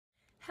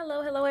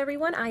Hello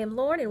everyone. I am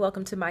Lauren and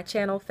welcome to my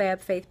channel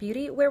Fab Faith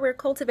Beauty, where we're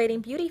cultivating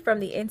beauty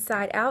from the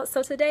inside out.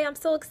 So today I'm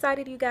so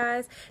excited, you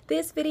guys.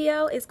 This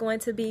video is going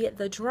to be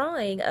the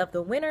drawing of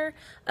the winner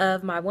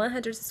of my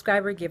 100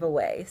 subscriber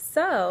giveaway.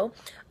 So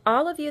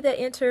all of you that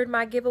entered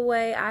my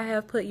giveaway, I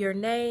have put your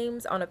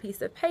names on a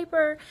piece of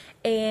paper,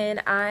 and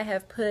I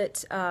have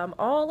put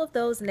all of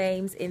those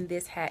names in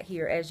this hat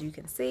here, as you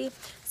can see.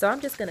 So I'm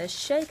just going to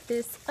shake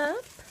this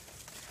up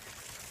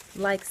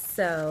like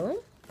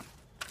so.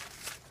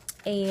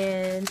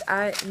 And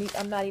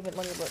I'm not even,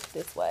 let me look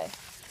this way.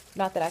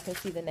 Not that I can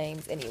see the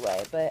names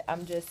anyway, but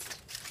I'm just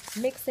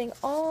mixing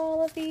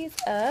all of these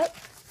up.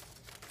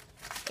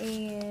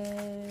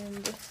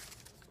 And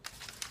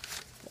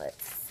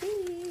let's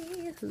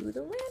see who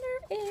the winner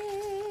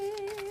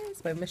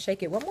is. Wait, I'm going to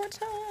shake it one more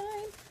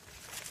time.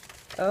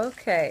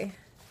 Okay.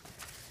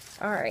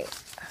 All right.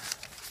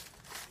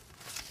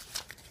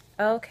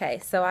 Okay,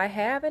 so I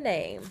have a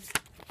name.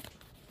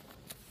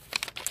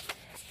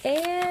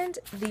 And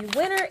the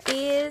winner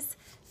is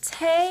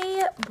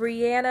Tay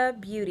Brianna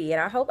Beauty.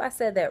 And I hope I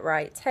said that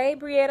right. Tay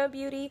Brianna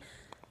Beauty.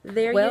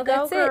 There you go,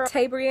 that's girl. It.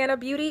 Tay Brianna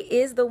Beauty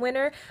is the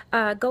winner.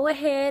 Go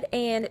ahead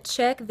and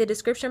check the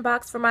description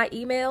box for my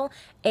email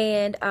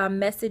and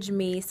message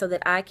me so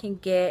that I can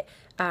get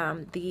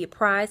the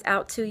prize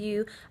out to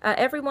you.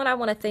 Everyone, I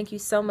want to thank you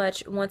so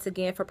much once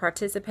again for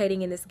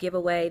participating in this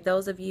giveaway.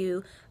 Those of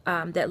you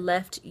that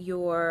left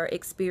your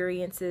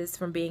experiences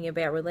from being in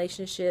bad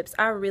relationships,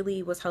 I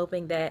really was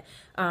hoping that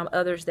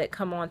others that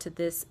come on to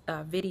this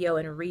video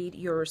and read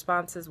your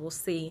responses will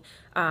see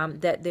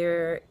that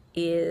there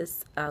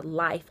is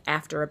life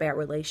after a bad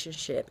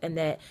relationship, and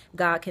that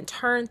God can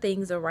turn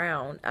things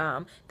around.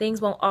 Things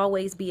won't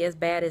always be as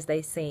bad as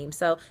they seem.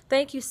 So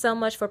thank you so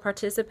much for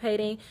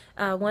participating.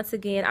 Once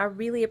again, I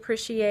really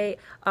appreciate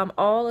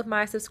all of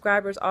my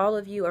subscribers. All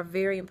of you are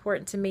very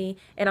important to me,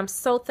 and I'm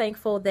so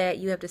thankful that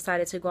you have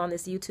decided to go on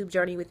this YouTube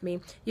journey with me.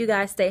 You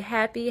guys stay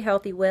happy,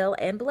 healthy, well,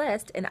 and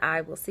blessed, and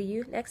I will see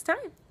you next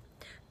time.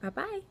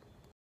 Bye-bye.